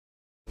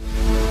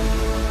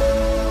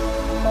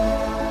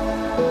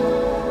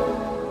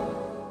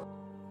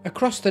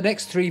Across the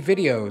next 3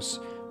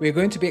 videos, we are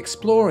going to be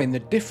exploring the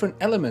different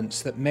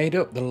elements that made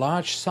up the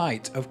large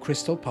site of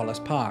Crystal Palace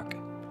Park.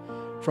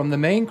 From the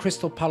main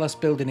Crystal Palace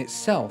building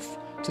itself,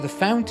 to the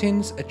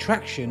fountains,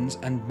 attractions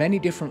and many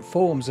different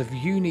forms of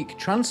unique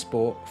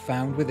transport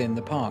found within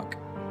the park.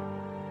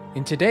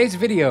 In today's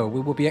video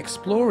we will be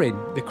exploring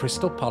the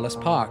Crystal Palace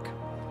Park,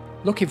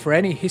 looking for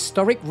any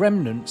historic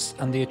remnants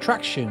and the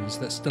attractions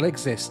that still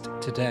exist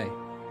today.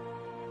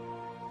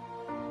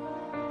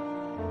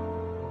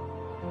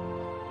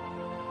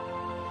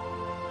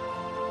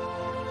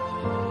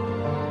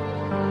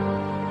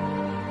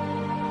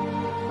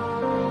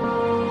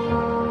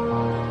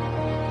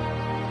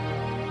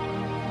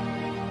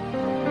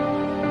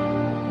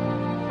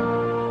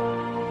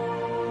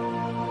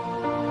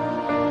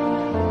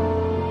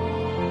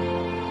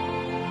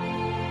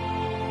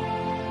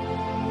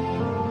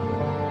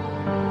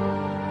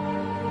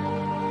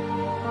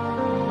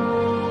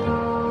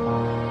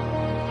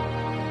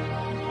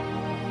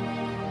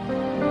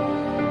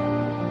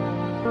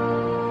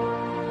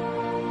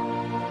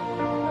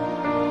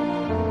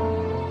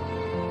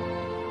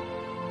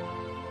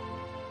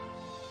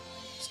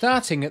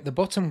 Starting at the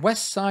bottom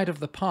west side of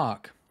the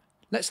park,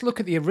 let's look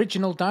at the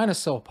original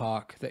Dinosaur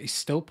Park that is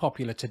still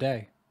popular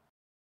today.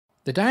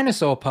 The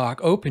Dinosaur Park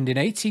opened in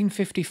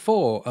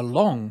 1854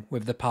 along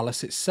with the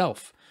palace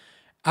itself,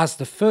 as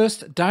the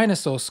first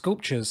dinosaur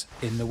sculptures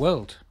in the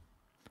world.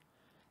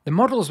 The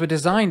models were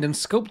designed and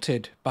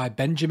sculpted by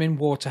Benjamin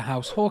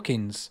Waterhouse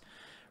Hawkins,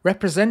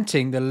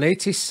 representing the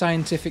latest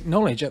scientific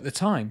knowledge at the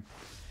time,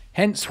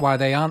 hence why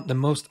they aren't the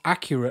most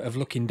accurate of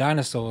looking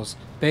dinosaurs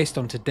based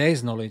on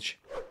today's knowledge.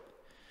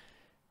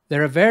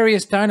 There are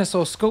various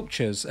dinosaur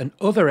sculptures and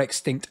other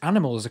extinct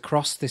animals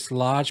across this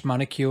large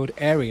manicured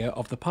area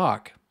of the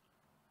park.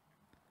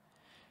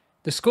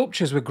 The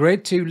sculptures were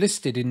Grade 2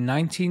 listed in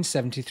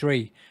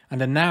 1973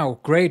 and are now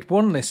Grade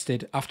 1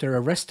 listed after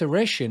a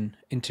restoration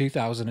in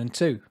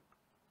 2002.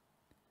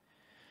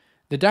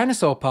 The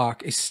Dinosaur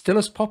Park is still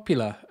as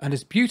popular and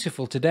as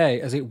beautiful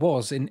today as it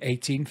was in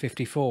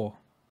 1854.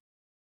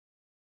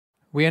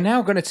 We are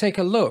now going to take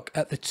a look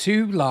at the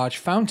 2 large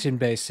fountain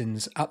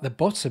basins at the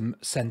bottom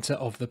centre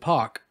of the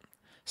park,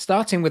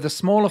 starting with a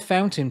smaller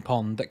fountain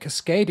pond that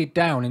cascaded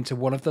down into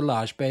one of the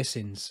large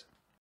basins.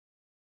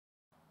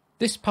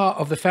 This part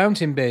of the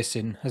fountain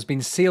basin has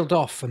been sealed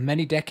off for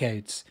many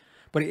decades,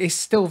 but it is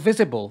still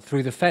visible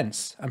through the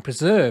fence and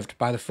preserved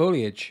by the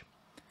foliage.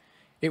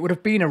 It would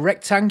have been a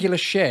rectangular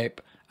shape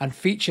and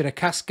featured a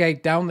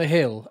cascade down the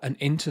hill and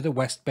into the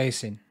west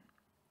basin.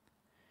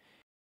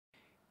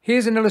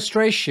 Here's an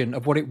illustration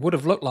of what it would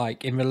have looked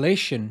like in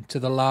relation to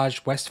the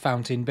large West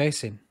Fountain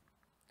Basin.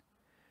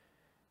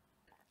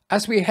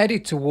 As we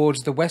headed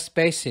towards the West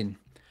Basin,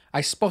 I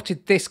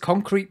spotted this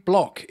concrete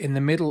block in the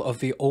middle of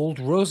the old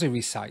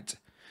rosary site.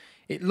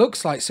 It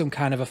looks like some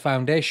kind of a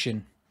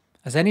foundation.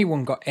 Has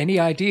anyone got any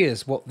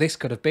ideas what this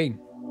could have been?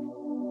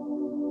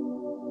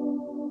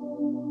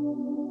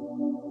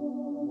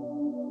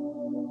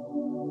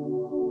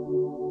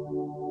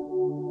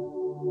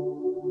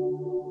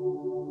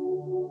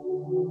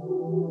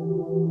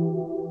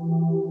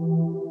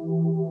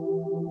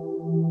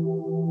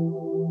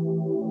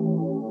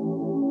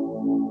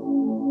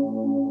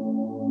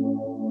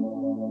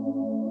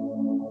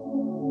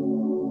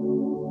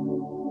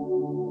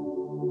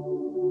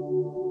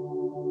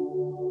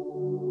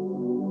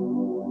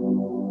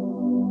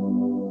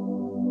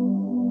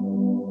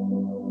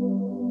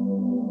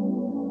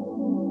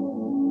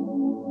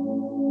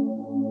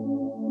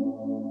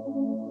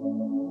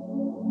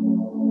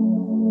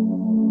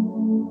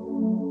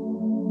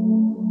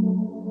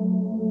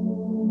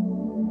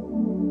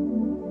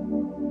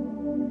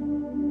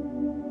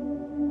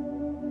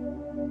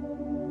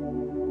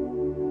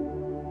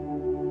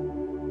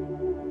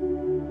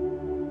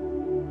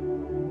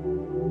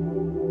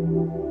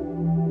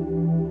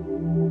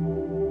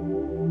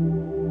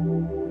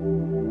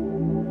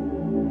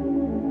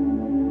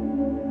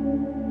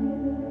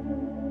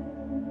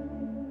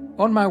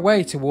 On my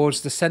way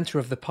towards the centre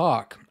of the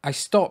park, I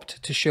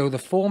stopped to show the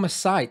former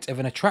site of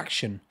an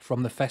attraction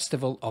from the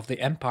Festival of the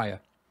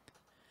Empire.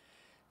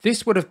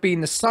 This would have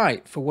been the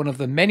site for one of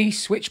the many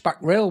switchback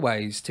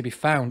railways to be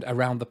found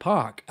around the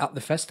park at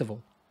the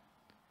festival.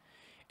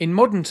 In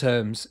modern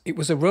terms, it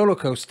was a roller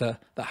coaster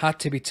that had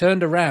to be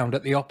turned around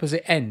at the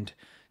opposite end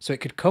so it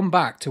could come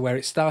back to where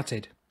it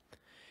started.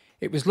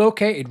 It was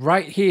located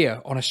right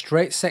here on a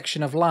straight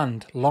section of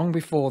land long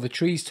before the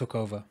trees took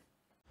over.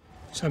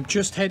 So I'm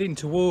just heading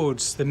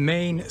towards the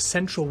main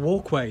central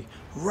walkway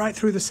right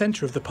through the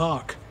centre of the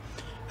park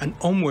and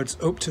onwards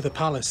up to the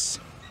palace.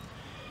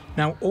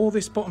 Now all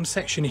this bottom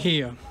section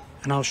here,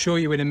 and I'll show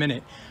you in a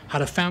minute,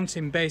 had a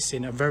fountain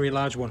basin, a very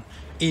large one,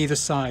 either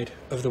side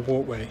of the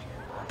walkway.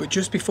 But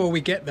just before we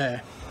get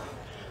there,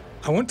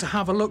 I want to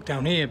have a look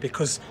down here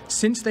because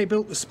since they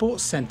built the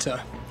sports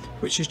centre,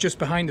 which is just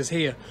behind us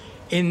here,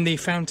 in the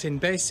fountain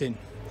basin,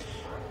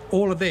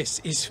 all of this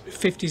is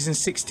 50s and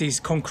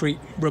 60s concrete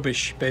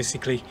rubbish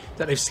basically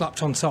that they've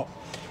slapped on top.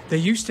 There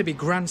used to be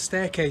grand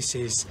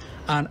staircases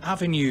and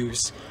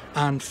avenues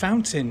and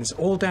fountains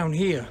all down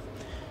here.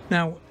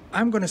 Now,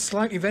 I'm going to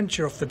slightly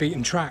venture off the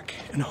beaten track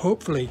and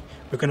hopefully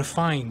we're going to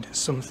find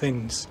some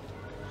things.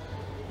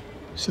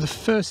 So the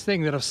first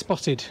thing that I've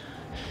spotted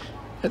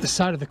at the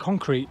side of the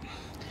concrete,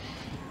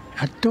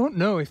 I don't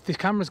know if the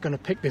camera's going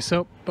to pick this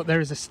up, but there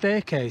is a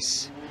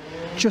staircase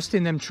just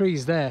in them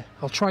trees there.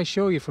 I'll try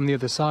show you from the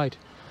other side.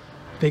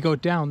 They go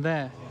down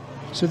there.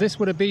 So this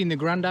would have been the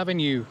Grand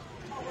Avenue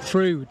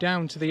through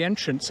down to the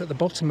entrance at the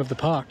bottom of the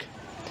park.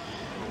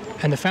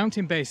 And the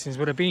fountain basins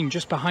would have been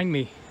just behind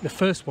me, the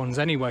first ones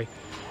anyway.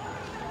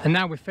 And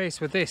now we're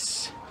faced with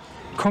this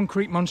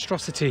concrete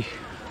monstrosity.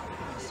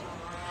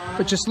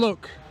 But just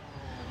look,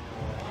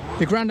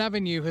 the Grand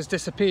Avenue has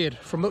disappeared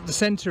from up the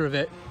centre of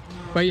it,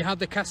 where you had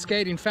the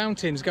cascading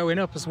fountains going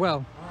up as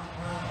well.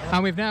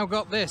 And we've now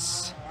got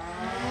this.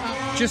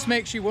 Just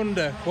makes you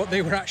wonder what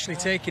they were actually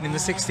taking in the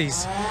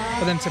 60s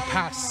for them to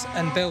pass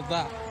and build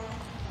that.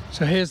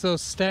 So here's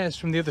those stairs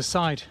from the other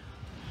side.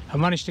 I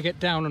managed to get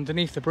down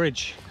underneath the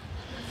bridge.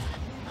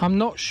 I'm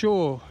not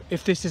sure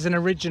if this is an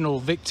original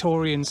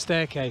Victorian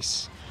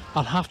staircase.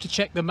 I'll have to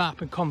check the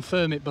map and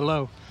confirm it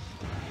below.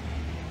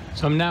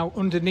 So I'm now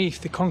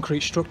underneath the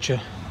concrete structure.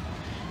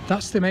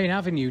 That's the main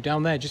avenue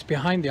down there, just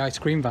behind the ice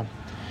cream van.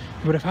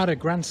 You would have had a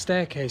grand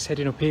staircase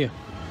heading up here.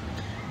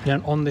 And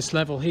then on this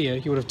level here,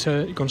 you would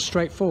have gone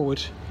straight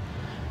forward.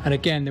 And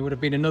again, there would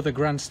have been another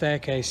grand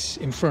staircase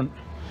in front,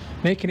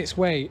 making its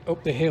way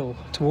up the hill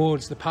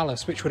towards the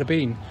palace, which would have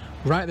been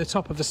right at the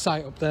top of the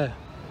site up there.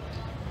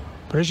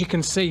 But as you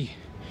can see,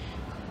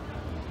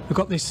 we've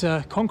got this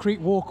concrete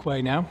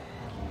walkway now,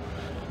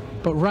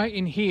 but right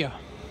in here,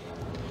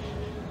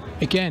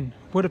 again,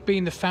 would have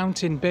been the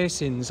fountain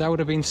basins. I would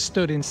have been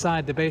stood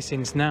inside the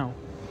basins now.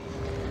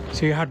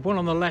 So you had one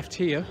on the left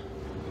here,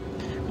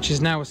 which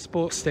is now a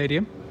sports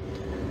stadium,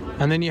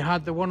 and then you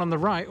had the one on the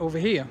right over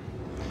here,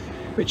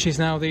 which is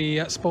now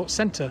the sports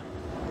centre.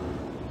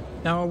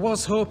 Now I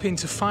was hoping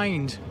to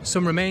find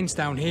some remains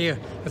down here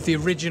of the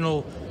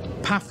original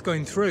path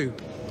going through,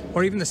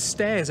 or even the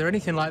stairs or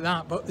anything like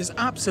that, but there's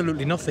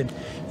absolutely nothing.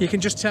 You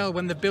can just tell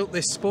when they built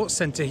this sports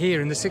centre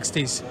here in the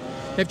 60s,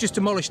 they've just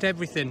demolished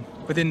everything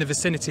within the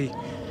vicinity,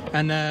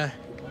 and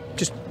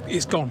just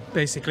it's gone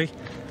basically.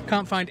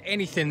 Can't find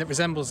anything that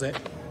resembles it.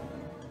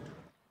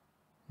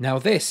 Now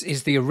this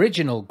is the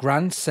original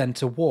Grand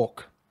Centre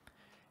Walk,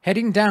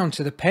 heading down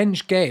to the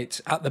Penge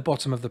Gate at the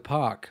bottom of the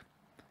park.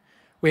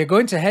 We are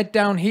going to head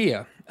down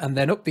here and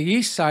then up the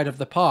east side of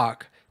the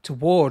park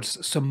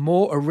towards some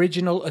more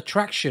original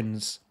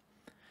attractions.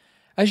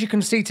 As you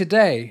can see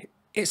today,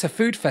 it's a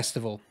food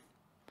festival.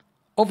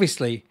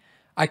 Obviously,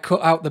 I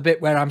cut out the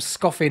bit where I'm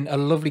scoffing a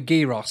lovely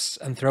gyros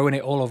and throwing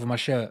it all over my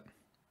shirt.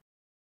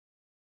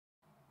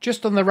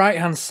 Just on the right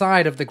hand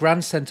side of the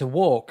Grand Centre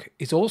Walk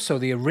is also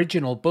the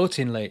original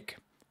boating lake.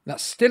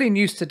 That's still in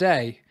use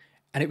today,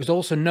 and it was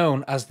also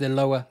known as the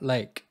Lower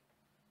Lake.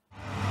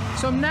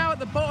 So I'm now at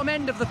the bottom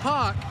end of the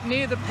park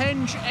near the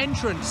Penge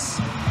entrance,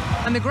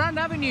 and the Grand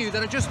Avenue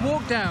that I just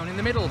walked down in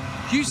the middle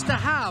used to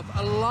have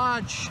a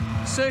large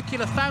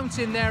circular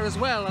fountain there as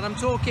well, and I'm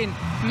talking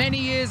many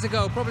years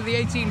ago, probably the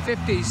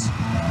 1850s.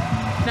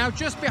 Now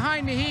just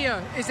behind me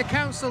here is the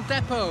council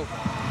depot,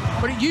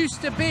 but it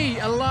used to be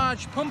a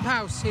large pump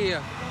house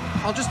here.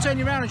 I'll just turn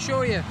you around and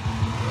show you.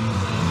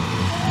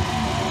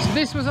 So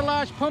this was a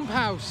large pump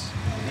house,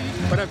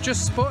 but I've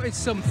just spotted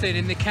something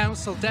in the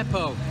council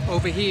depot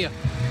over here.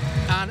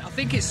 And I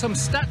think it's some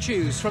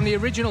statues from the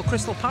original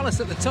Crystal Palace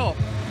at the top.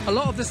 A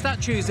lot of the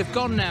statues have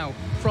gone now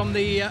from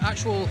the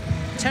actual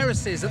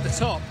terraces at the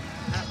top.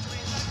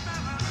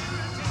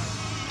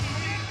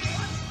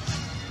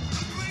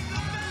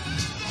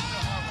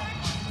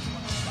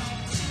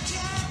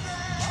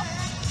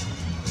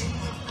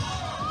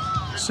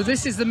 So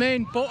this is the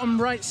main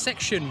bottom right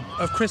section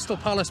of Crystal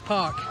Palace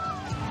Park.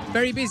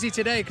 Very busy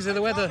today because of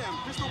the weather.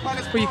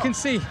 But you can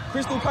see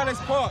Crystal Palace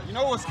Park, you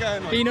know what's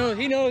going on.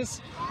 He knows.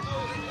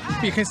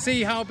 You can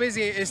see how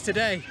busy it is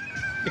today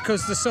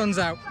because the sun's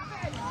out.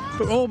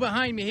 But all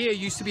behind me here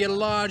used to be a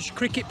large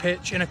cricket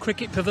pitch and a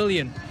cricket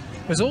pavilion.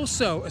 There's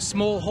also a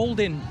small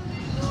holding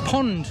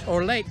pond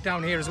or lake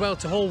down here as well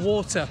to hold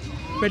water,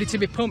 ready to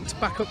be pumped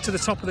back up to the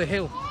top of the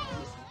hill.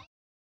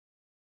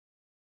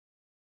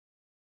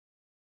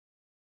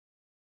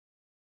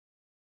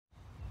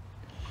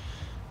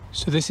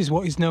 So this is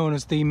what is known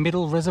as the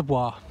Middle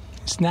Reservoir.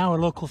 It's now a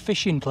local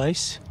fishing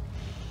place.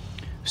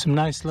 Some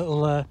nice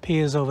little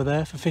piers over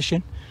there for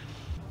fishing.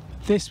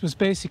 This was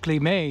basically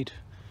made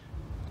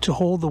to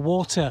hold the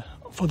water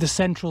for the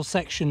central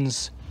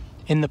sections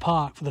in the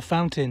park, for the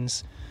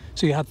fountains.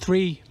 So you had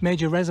three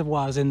major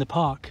reservoirs in the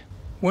park.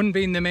 One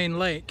being the main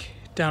lake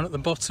down at the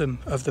bottom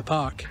of the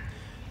park.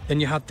 Then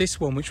you had this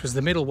one, which was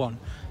the middle one.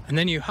 And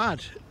then you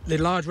had the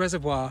large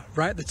reservoir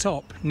right at the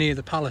top near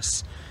the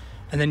palace.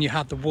 And then you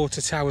had the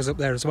water towers up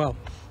there as well.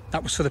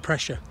 That was for the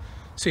pressure.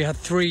 So you had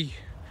three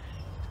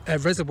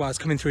reservoirs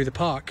coming through the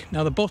park.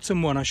 Now the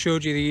bottom one, I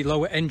showed you the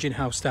lower engine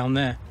house down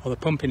there, or the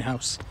pumping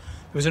house.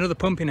 There was another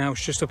pumping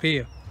house just up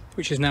here,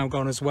 which is now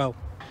gone as well.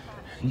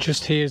 And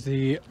just here's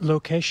the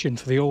location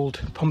for the old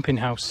pumping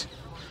house,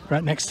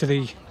 right next to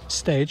the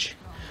stage.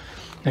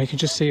 Now you can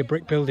just see a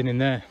brick building in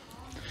there,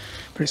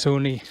 but it's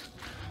only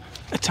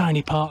a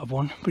tiny part of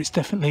one, but it's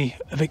definitely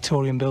a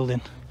Victorian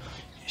building.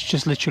 It's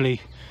just literally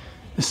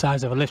the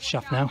size of a lift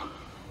shaft now.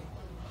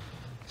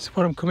 So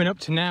what I'm coming up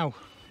to now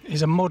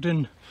is a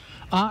modern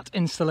art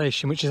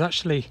installation, which is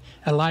actually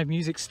a live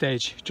music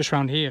stage just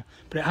around here,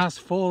 but it has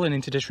fallen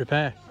into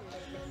disrepair.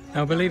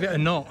 Now believe it or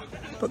not,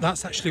 but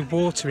that's actually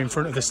water in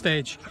front of the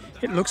stage.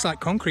 It looks like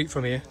concrete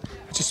from here.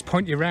 I just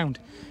point you around.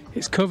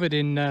 It's covered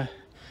in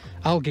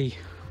algae,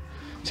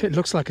 so it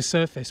looks like a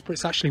surface, but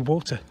it's actually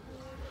water.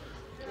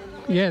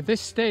 Yeah, this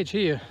stage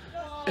here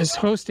has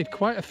hosted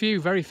quite a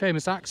few very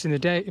famous acts in the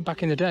day,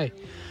 back in the day,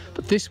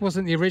 but this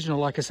wasn't the original.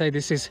 Like I say,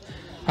 this is,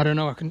 I don't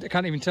know, I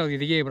can't even tell you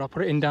the year, but I'll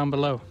put it in down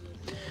below.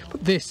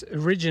 But this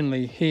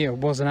originally here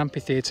was an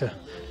amphitheatre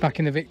back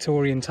in the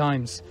Victorian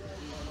times.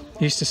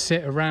 Used to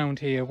sit around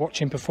here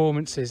watching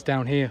performances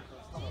down here,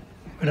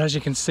 but as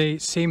you can see,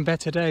 it's seen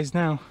better days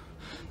now.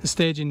 The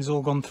staging's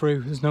all gone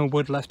through, there's no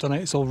wood left on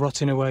it, it's all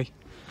rotting away.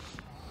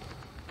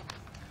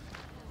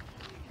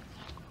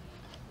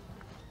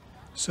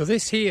 So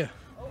this here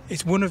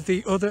is one of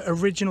the other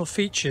original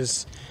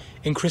features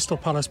in Crystal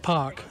Palace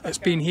Park. It's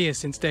been here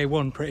since day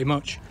one pretty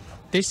much.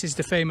 This is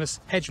the famous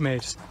Hedge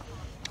Maze,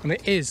 and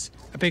it is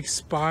a big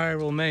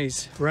spiral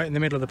maze right in the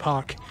middle of the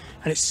park,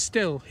 and it's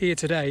still here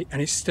today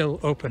and it's still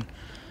open.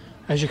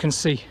 As you can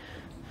see,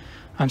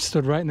 I'm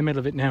stood right in the middle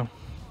of it now.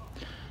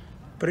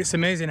 But it's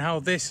amazing how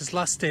this has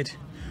lasted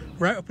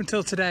right up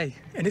until today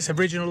in its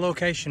original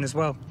location as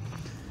well.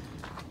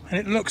 And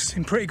it looks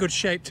in pretty good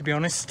shape, to be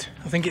honest.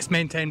 I think it's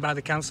maintained by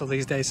the council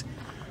these days.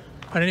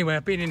 But anyway,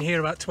 I've been in here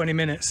about 20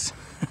 minutes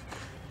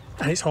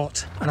and it's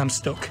hot and I'm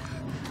stuck.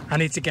 I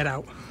need to get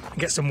out and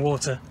get some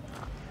water.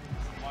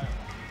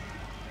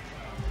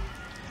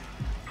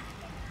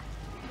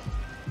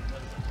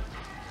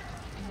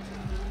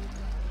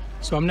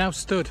 So I'm now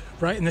stood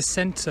right in the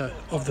centre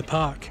of the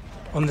park,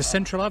 on the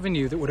central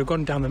avenue that would have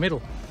gone down the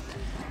middle.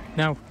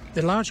 Now,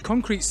 the large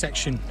concrete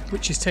section,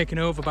 which is taken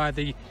over by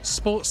the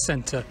sports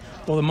centre,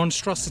 or the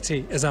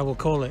monstrosity as I will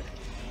call it,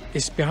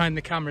 is behind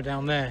the camera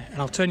down there,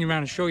 and I'll turn you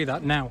around and show you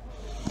that now.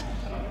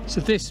 So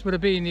this would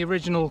have been the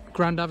original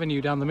Grand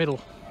Avenue down the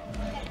middle,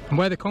 and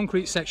where the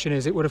concrete section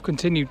is, it would have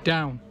continued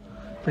down,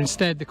 but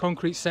instead the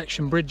concrete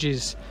section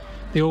bridges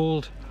the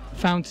old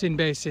fountain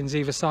basins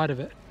either side of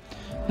it.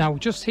 Now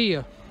just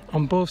here,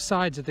 on both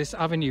sides of this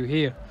avenue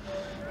here,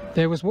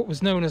 there was what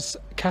was known as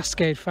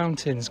Cascade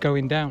fountains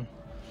going down.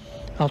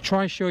 I'll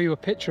try show you a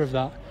picture of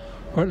that,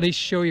 or at least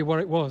show you what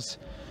it was.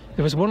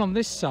 There was one on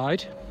this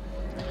side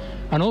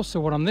and also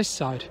one on this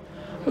side,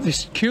 but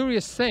this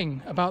curious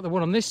thing about the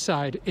one on this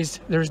side is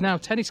there is now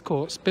tennis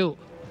courts built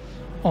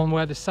on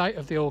where the site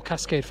of the old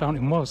Cascade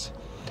fountain was.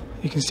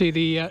 You can see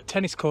the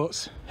tennis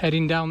courts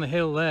heading down the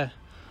hill there,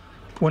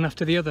 one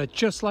after the other,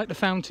 just like the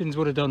fountains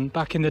would have done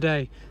back in the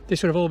day.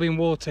 This would have all been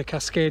water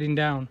cascading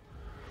down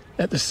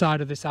at the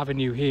side of this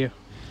avenue here.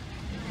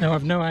 Now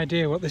I've no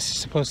idea what this is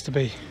supposed to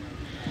be.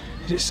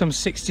 Is it some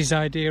 60s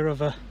idea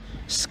of a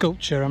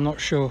sculpture? I'm not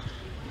sure.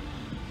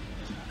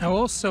 Now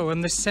also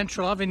on this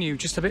central avenue,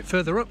 just a bit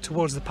further up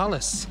towards the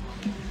palace,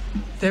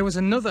 there was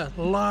another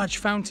large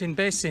fountain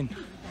basin.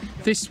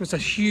 This was a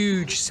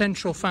huge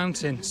central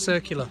fountain,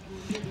 circular,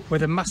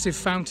 with a massive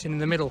fountain in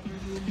the middle.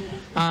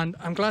 And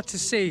I'm glad to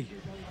see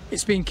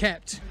it's been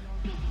kept,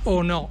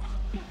 or not.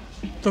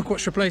 Look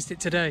what's replaced it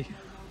today.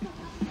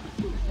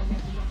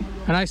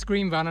 An ice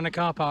cream van and a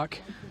car park.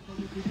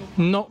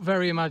 Not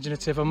very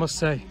imaginative, I must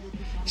say.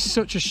 It's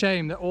such a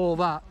shame that all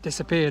that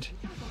disappeared.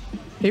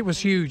 It was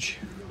huge.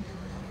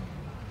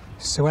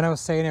 So when I was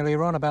saying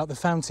earlier on about the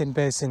fountain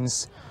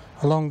basins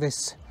along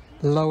this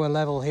lower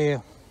level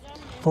here,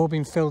 have all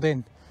been filled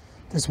in.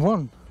 There's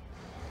one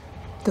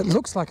that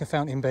looks like a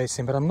fountain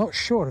basin, but I'm not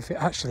sure if it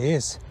actually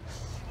is.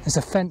 There's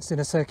a fence in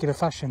a circular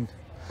fashion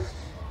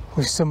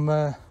with some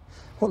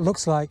what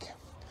looks like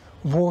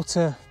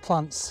water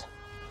plants,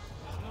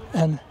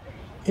 and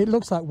it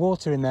looks like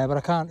water in there, but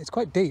I can't, it's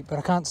quite deep, but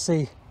I can't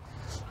see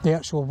the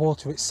actual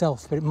water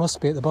itself, but it must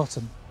be at the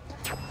bottom.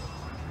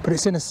 But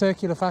it's in a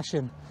circular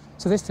fashion,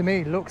 so this to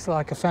me looks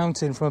like a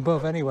fountain from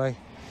above anyway,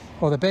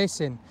 or the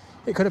basin.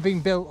 It could have been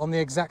built on the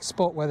exact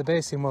spot where the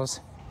basin was.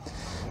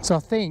 So I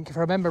think, if I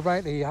remember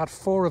rightly, you had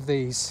 4 of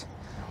these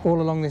all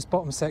along this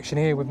bottom section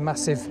here with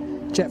massive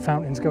jet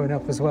fountains going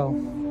up as well.